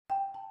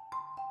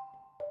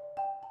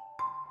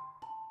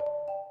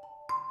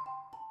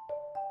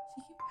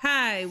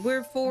Hi,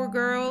 we're four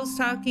girls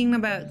talking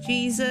about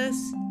Jesus,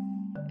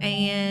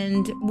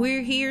 and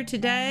we're here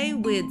today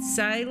with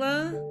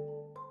Sayla.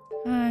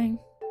 Hi.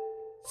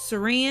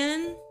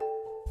 Seren.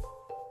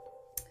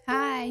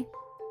 Hi.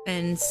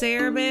 And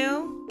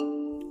Sarabelle.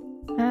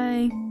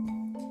 Hi.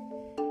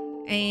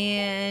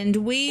 And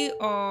we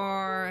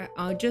are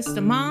just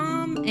a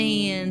mom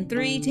and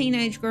three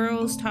teenage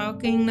girls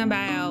talking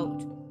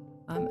about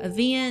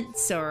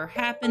events or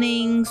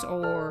happenings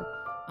or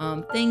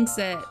things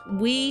that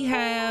we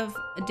have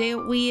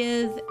dealt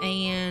with,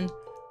 and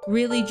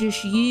really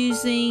just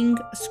using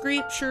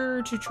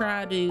scripture to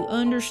try to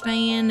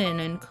understand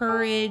and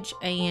encourage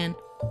and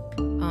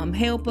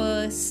help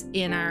us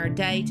in our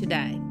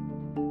day-to-day.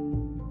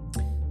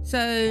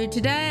 So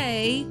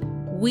today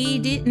we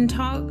didn't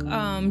talk to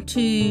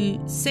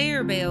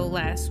Sarabelle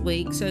last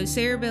week, so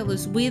Sarabelle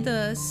is with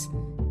us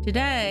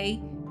today,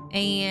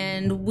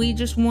 and we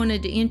just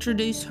wanted to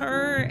introduce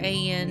her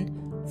and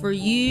for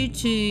you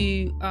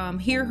to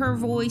hear her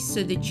voice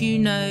so that you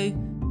know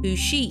who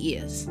she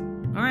is.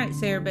 All right,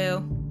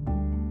 Sarabelle.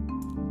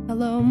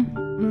 Hello.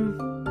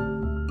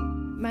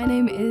 My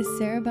name is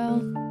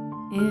Sarabelle,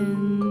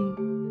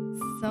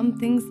 and some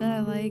things that I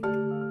like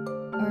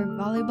are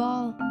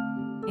volleyball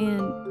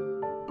and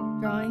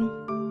drawing.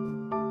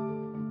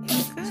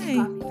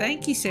 Okay,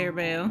 thank you,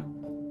 Sarabelle.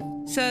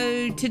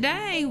 So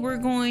today we're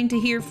going to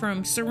hear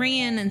from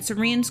Seren, and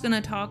Seren's going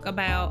to talk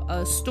about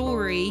a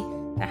story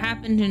that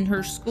happened in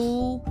her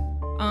school.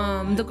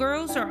 The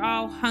girls are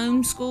all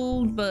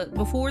homeschooled, but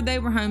before they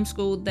were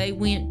homeschooled, they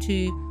went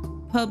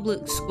to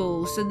public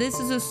school. So this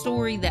is a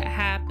story that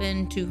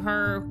happened to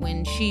her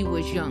when she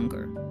was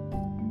younger.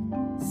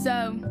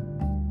 So,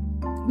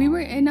 we were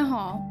in the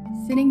hall,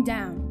 sitting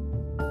down,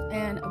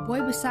 and a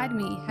boy beside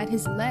me had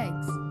his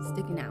legs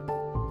sticking out.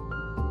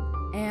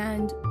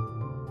 And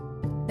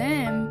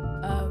then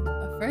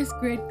a first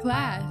grade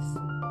class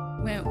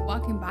went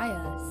walking by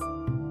us.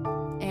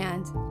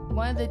 And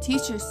one of the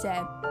teachers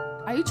said,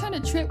 "Are you trying to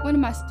trip one of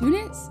my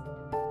students?"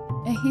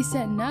 And he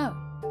said no.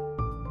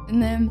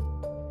 And then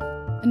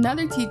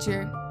another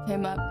teacher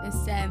came up and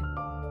said,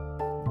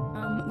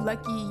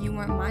 "Lucky you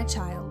weren't my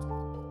child."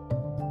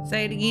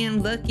 Say it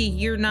again. Lucky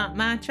you're not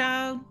my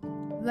child.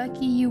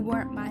 Lucky you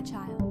weren't my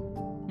child.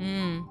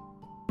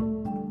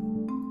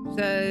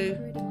 So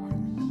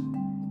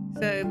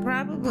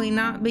probably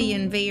not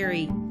being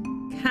very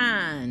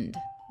kind.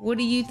 What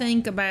do you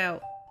think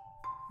about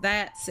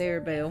that,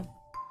 Sarabelle?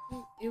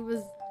 It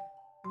was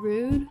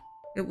rude.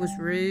 It was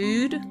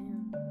rude.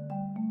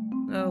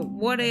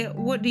 What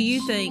do you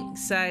think,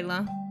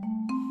 Sayla?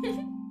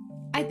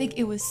 I think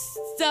it was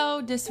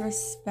so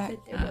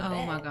disrespectful.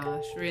 Oh my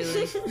gosh,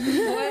 really?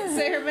 What,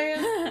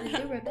 Sarabelle?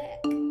 They were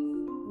back.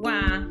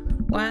 Why?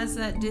 Why is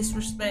that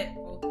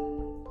disrespectful?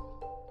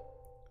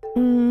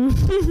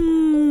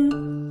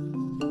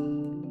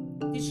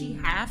 Did she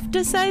have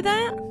to say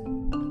that?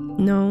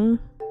 No.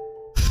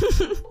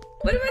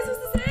 What am I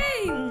supposed to say?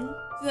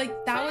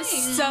 Like, that was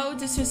so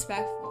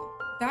disrespectful.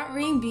 That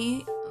reason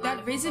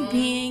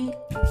being,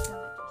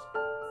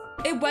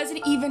 it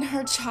wasn't even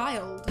her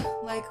child.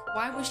 Like,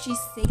 why would she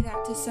say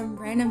that to some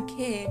random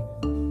kid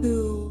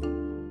who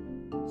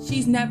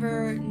she's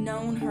never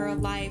known her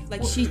life?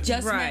 Like, she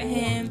just met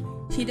him.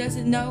 She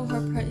doesn't know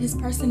his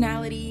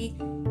personality.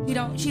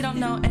 She don't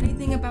know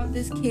anything about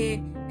this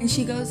kid, and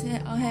she goes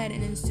ahead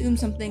and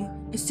assumes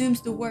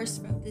the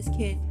worst from this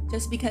kid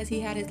just because he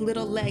had his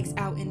little legs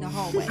out in the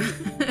hallway.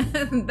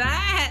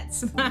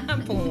 That's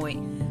my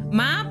point.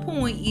 My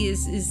point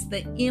is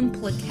the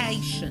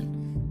implication.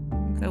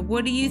 Okay,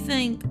 what do you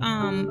think,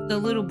 the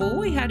little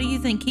boy, how do you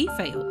think he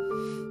felt?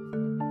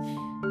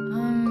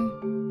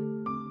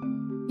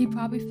 He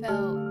probably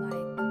felt like...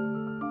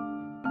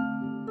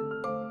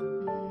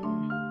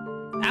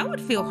 I would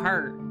feel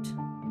hurt.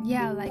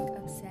 Yeah, like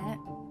upset.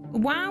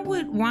 Why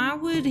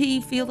would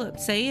he feel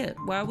upset?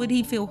 Why would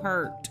he feel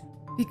hurt?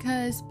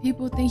 Because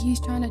people think he's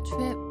trying to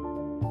trip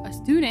a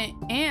student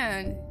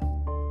and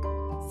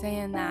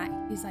saying that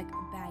he's like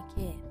a bad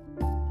kid.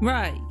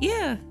 Right.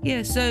 Yeah.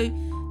 So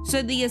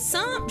the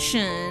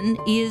assumption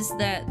is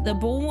that the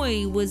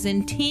boy was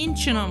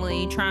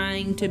intentionally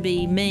trying to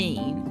be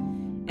mean.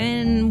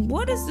 And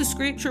what do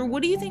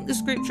you think the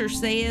scripture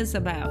says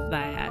about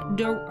that?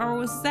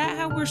 Or is that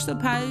how we're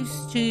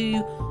supposed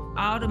to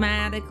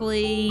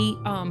automatically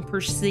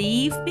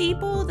perceive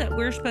people, that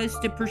we're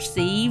supposed to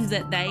perceive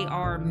that they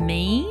are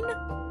mean?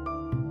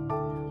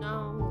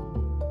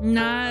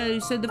 No.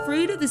 So the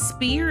fruit of the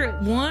Spirit,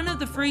 one of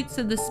the fruits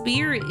of the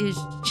Spirit is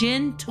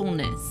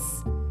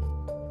gentleness.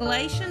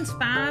 Galatians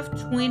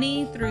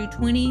 5:20 through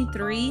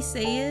 23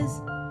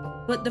 says,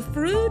 "But the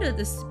fruit of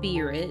the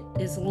Spirit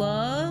is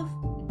love,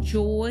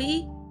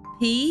 joy,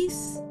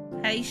 peace,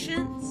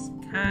 patience,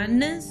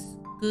 kindness,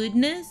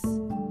 goodness,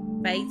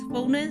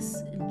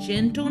 faithfulness,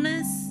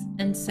 gentleness,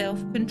 and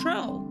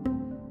self-control."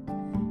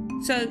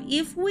 So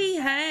if we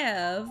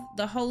have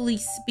the Holy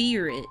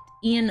Spirit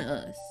in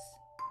us,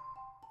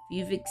 if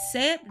you've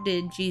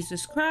accepted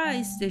Jesus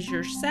Christ as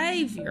your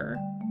Savior,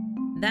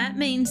 that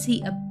means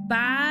He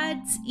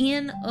abides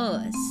in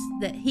us,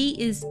 that he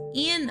is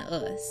in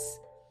us,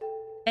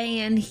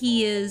 and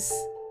he is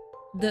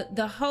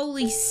the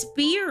Holy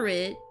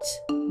Spirit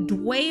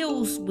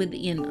dwells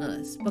within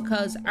us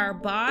because our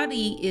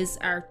body is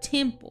our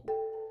temple.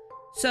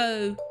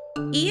 So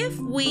if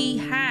we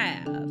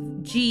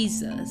have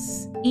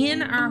Jesus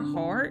in our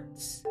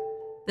hearts,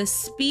 the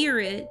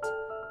Spirit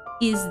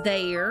is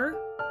there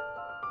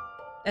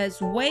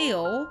as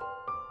well,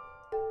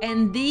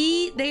 and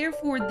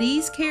therefore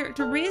these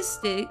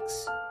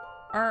characteristics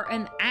are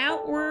an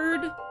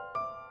outward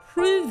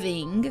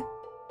proving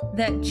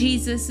that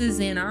Jesus is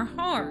in our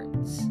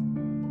hearts.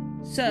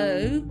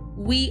 So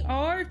we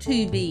are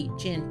to be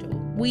gentle,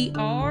 we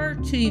are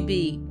to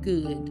be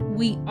good,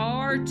 we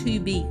are to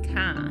be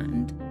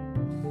kind.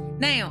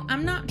 Now,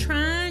 I'm not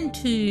trying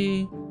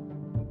to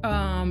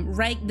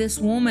rake this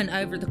woman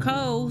over the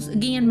coals.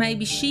 Again,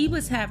 maybe she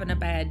was having a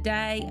bad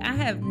day. I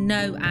have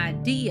no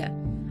idea.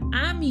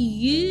 I'm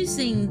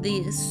using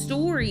this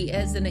story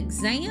as an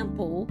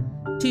example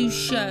to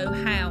show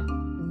how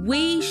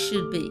we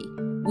should be.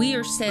 We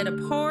are set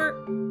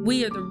apart.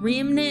 We are the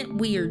remnant.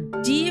 We are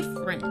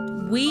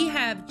different. We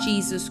have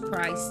Jesus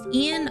Christ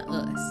in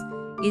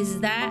us.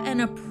 Is that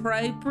an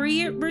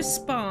appropriate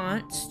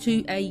response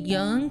to a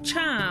young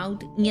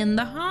child in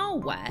the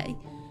hallway?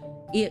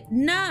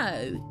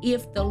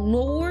 If the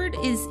Lord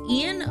is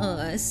in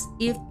us,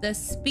 if the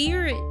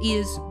Spirit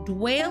is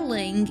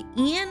dwelling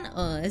in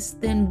us,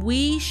 then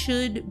we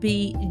should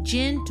be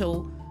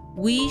gentle,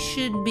 we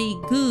should be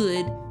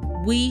good,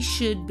 we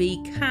should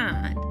be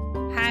kind.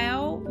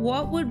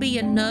 What would be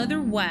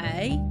another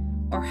way,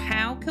 or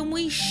how can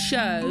we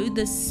show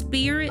the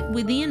Spirit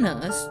within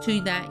us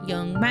to that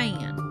young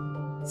man?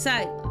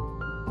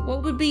 Sayla,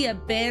 what would be a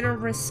better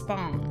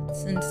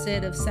response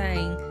instead of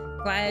saying,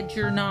 glad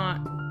you're not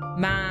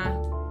my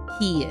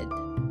kid?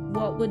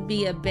 What would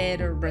be a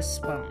better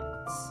response?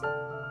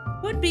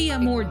 What would be a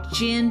more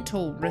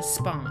gentle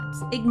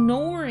response?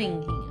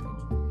 Ignoring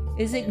him.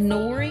 Is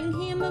ignoring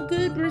him a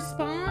good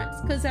response?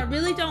 Because I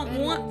really don't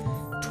want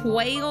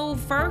 12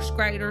 first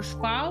graders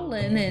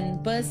falling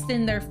and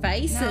busting their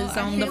faces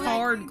on the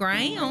hard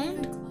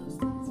ground.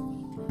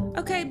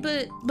 Okay,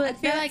 but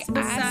that's like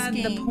beside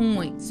the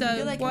point. So I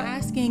feel like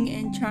asking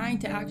and trying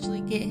to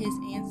actually get his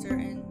answer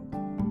and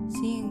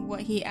seeing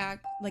what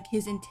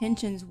his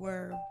intentions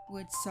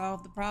would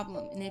solve the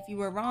problem. And if you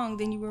were wrong,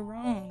 then you were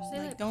wrong.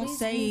 Like, don't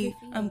say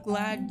I'm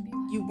glad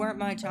you weren't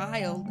my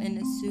child and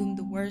assume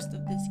the worst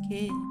of this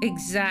kid.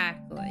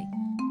 Exactly.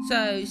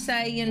 So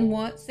saying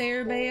what,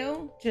 Sarah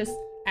Bell? Just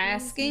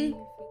asking?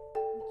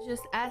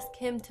 Just ask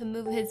him to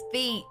move his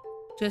feet.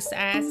 Just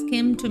ask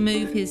him to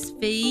move his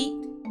feet.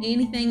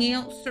 Anything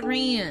else,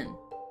 Seren?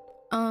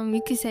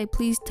 You could say,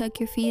 please tuck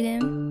your feet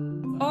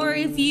in. Or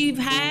if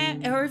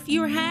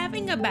you're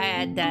having a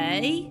bad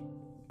day,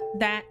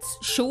 that's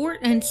short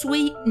and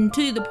sweet and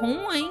to the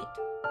point.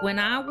 When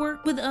I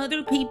work with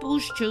other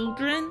people's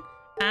children,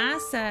 I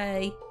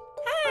say,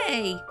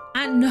 hey,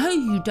 I know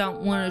you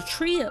don't want to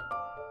trip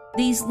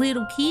these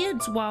little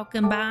kids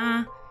walking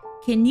by.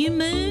 Can you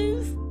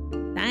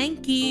move?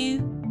 Thank you.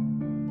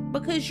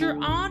 Because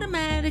you're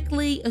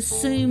automatically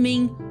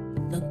assuming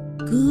the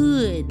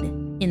good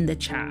in the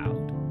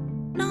child,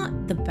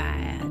 not the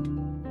bad.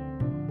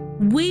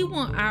 We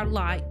want our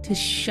light to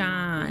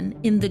shine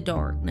in the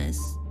darkness.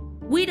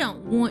 We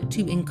don't want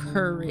to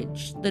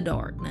encourage the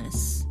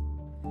darkness.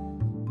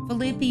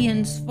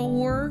 Philippians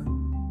 4,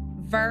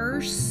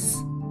 verse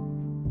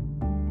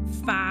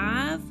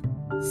 5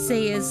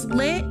 says,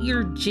 let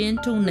your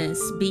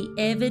gentleness be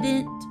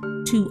evident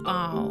to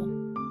all.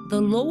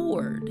 The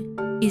Lord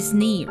is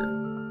near.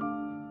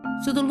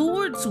 So the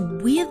Lord's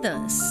with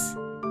us.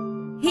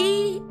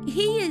 He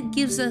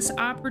gives us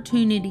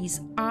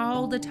opportunities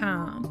all the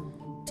time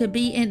to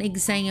be an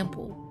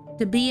example,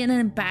 to be an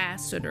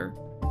ambassador,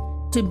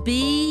 to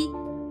be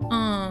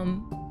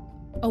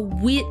a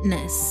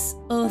witness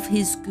of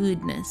his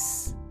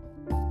goodness.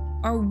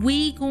 Are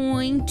we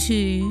going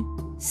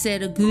to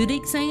set a good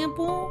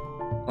example,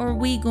 or are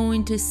we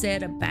going to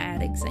set a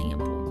bad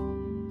example?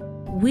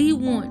 We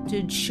want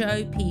to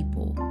show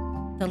people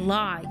the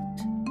light,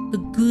 the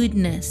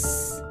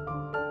goodness,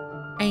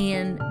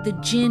 and the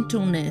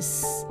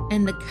gentleness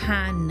and the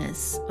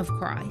kindness of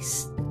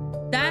Christ.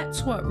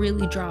 That's what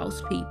really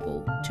draws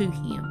people to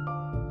him.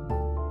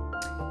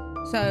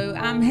 So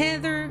I'm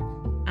Heather.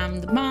 I'm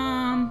the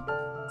mom.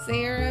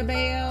 Sarah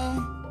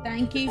Bell,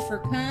 thank you for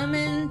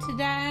coming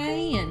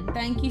today, and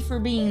thank you for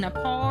being a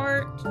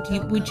part.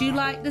 Would you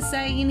like to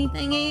say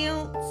anything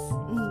else?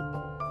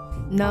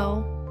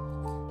 No.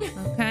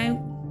 Okay.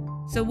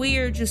 So we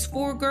are just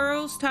 4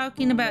 girls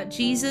talking about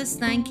Jesus.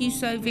 Thank you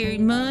so very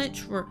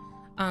much for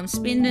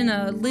spending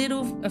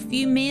a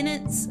few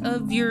minutes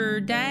of your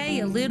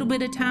day, a little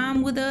bit of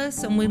time with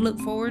us, and we look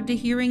forward to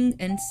hearing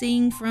and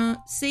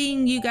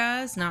seeing you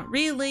guys. Not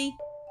really.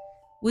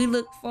 We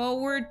look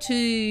forward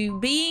to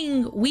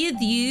being with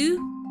you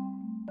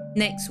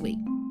next week.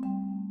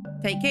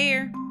 Take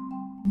care.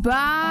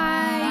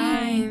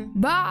 Bye.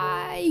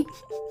 Bye.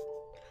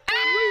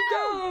 We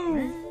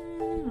go.